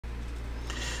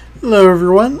Hello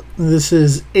everyone, this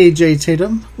is AJ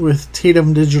Tatum with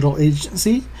Tatum Digital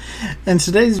Agency. In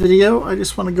today's video I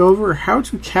just want to go over how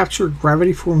to capture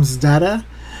Gravity Forms data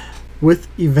with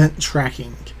event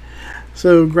tracking.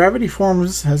 So Gravity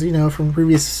Forms, as you know from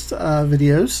previous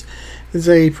videos, is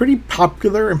a pretty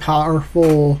popular and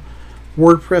powerful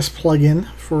WordPress plugin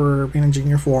for managing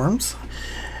your forms.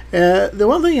 The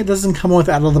one thing it doesn't come with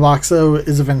out of the box though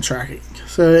is event tracking.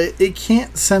 So it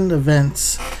can't send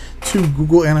events to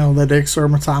Google Analytics or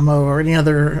Matamo or any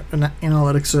other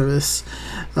analytics service,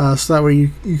 so that way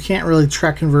you can't really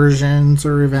track conversions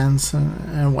or events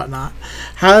and whatnot.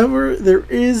 However, there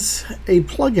is a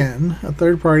plugin, a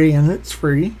third party, and it's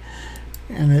free,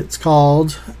 and it's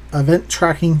called Event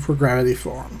Tracking for Gravity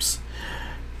Forms.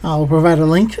 I'll provide a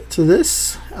link to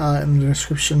this in the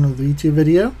description of the YouTube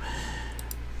video.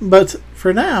 But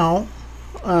for now,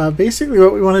 basically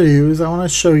what we want to do is I want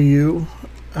to show you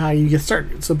how you get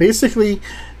started. So basically,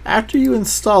 after you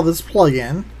install this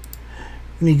plugin,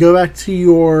 when you go back to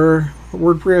your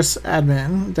WordPress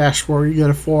admin dashboard, you go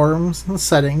to Forms and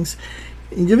Settings,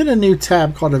 and give it a new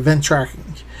tab called Event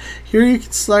Tracking. Here you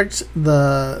can select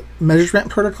the measurement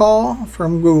protocol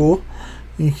from Google.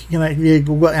 You can connect via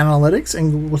Google Analytics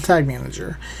and Google Tag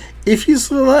Manager. If you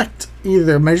select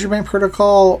either Measurement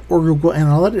Protocol or Google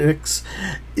Analytics,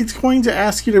 it's going to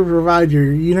ask you to provide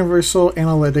your Universal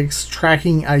Analytics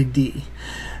Tracking ID.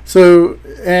 So,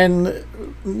 and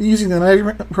using the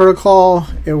Measurement Protocol,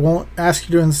 it won't ask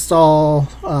you to install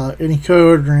any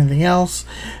code or anything else.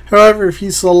 However, if you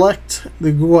select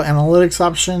the Google Analytics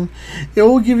option, it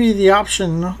will give you the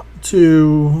option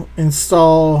to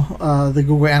install the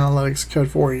Google Analytics code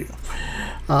for you.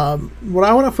 What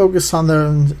I want to focus on though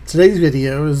in today's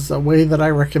video is a way that I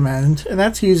recommend, and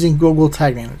that's using Google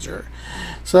Tag Manager.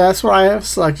 So that's what I have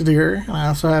selected here, and I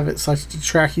also have it selected to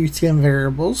track UTM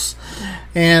variables,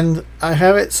 and I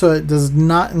have it so it does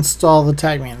not install the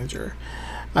Tag Manager.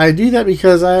 I do that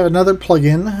because I have another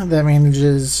plugin that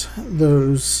manages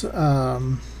those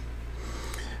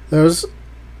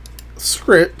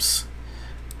scripts,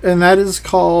 and that is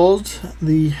called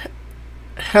the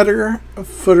Header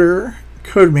Footer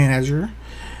Code Manager,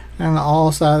 and I'll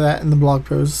also have that in the blog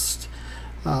post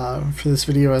for this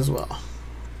video as well.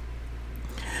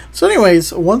 So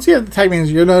anyways, once you have the Tag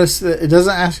Manager, you'll notice that it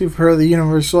doesn't ask you for the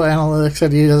Universal Analytics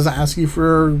ID, it doesn't ask you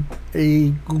for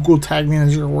a Google Tag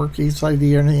Manager Workspace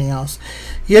ID or anything else.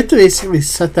 You have to basically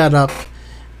set that up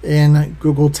in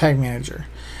Google Tag Manager.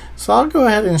 So I'll go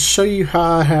ahead and show you how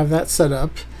I have that set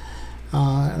up,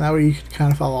 and that way you can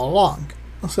kind of follow along.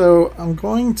 So I'm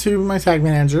going to my Tag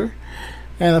Manager,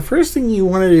 and the first thing you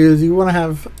want to do is you want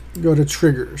to go to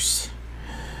Triggers.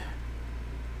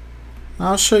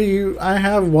 I'll show you, I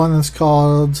have one that's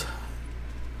called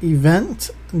Event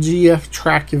GF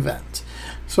Track Event.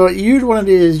 So what you'd want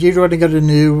to do is you'd want to go to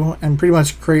New and pretty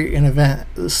much create an event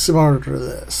similar to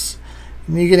this.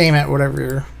 And you can aim at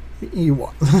whatever you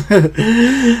want. So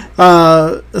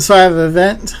I have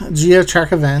Event GF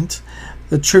Track Event.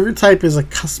 The trigger type is a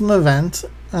custom event,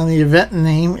 and the event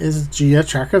name is GF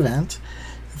Track Event.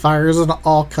 It fires on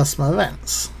all custom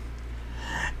events.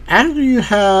 After you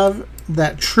have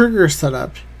that trigger set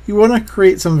up, you want to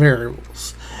create some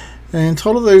variables. And in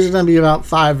total, there's going to be about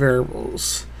 5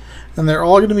 variables. And they're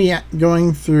all going to be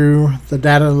going through the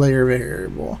data layer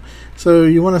variable. So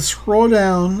you want to scroll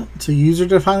down to user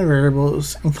defined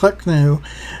variables and click new.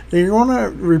 And you want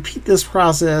to repeat this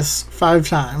process 5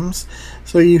 times.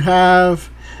 So you have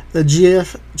the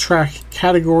GF track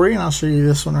category, and I'll show you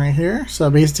this one right here. So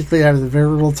basically I have the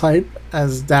variable type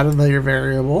as data layer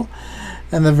variable,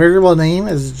 and the variable name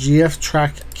is GF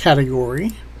track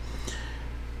category.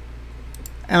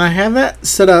 And I have that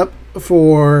set up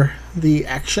for the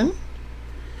action,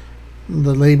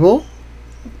 the label,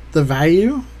 the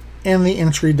value, and the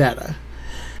entry data.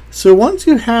 So once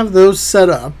you have those set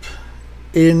up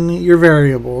in your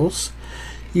variables,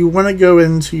 you want to go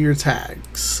into your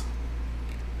tags.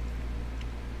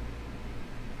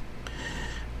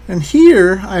 And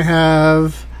here I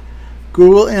have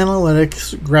Google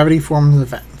Analytics Gravity Forms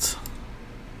event. So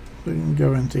you can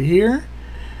go into here.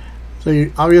 So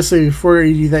obviously before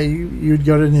you do that, you would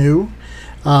go to New.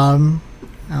 And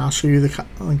I'll show you the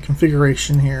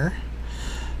configuration here.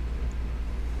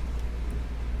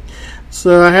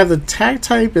 So I have the tag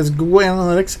type as Google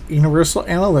Analytics Universal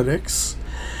Analytics.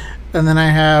 And then I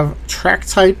have track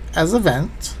type as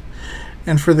event,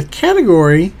 and for the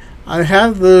category I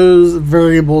have those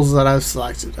variables that I've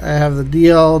selected. I have the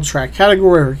DL track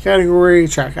category for category,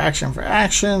 track action for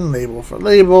action, label for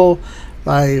label,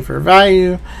 value for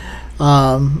value,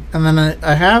 and then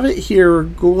I have it here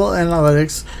Google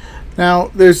Analytics. Now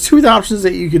there's 2 options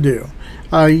that you could do.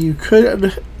 You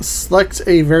could select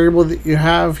a variable that you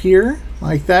have here,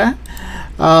 like that.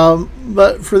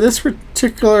 But for this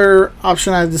particular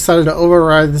option, I decided to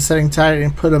override the setting tag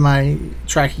and put in my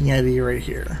tracking ID right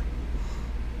here.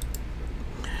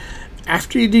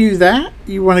 After you do that,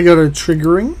 you want to go to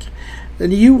triggering,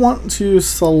 and you want to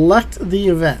select the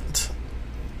event.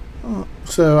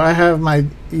 So I have my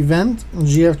event,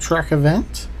 GF track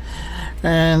event,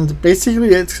 and basically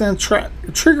it's going to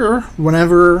trigger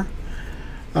whenever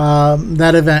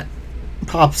that event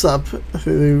pops up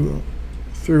through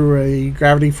a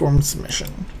gravity form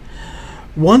submission.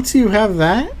 Once you have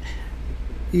that,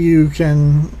 you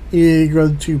can either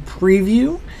go to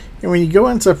preview, and when you go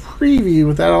into preview,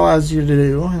 what that allows you to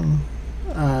do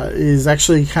is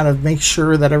actually kind of make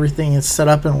sure that everything is set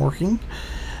up and working.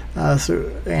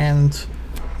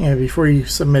 Before you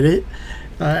submit it,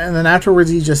 and then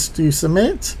afterwards you just do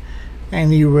submit,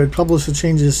 and you would publish the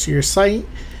changes to your site,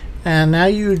 and now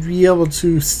you would be able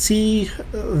to see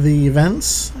the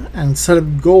events and set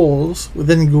up goals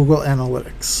within Google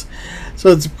Analytics. So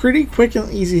it's a pretty quick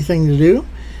and easy thing to do.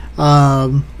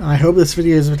 And I hope this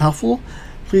video has been helpful.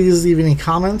 Please leave any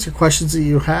comments or questions that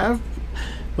you have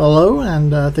below,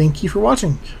 and thank you for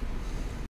watching.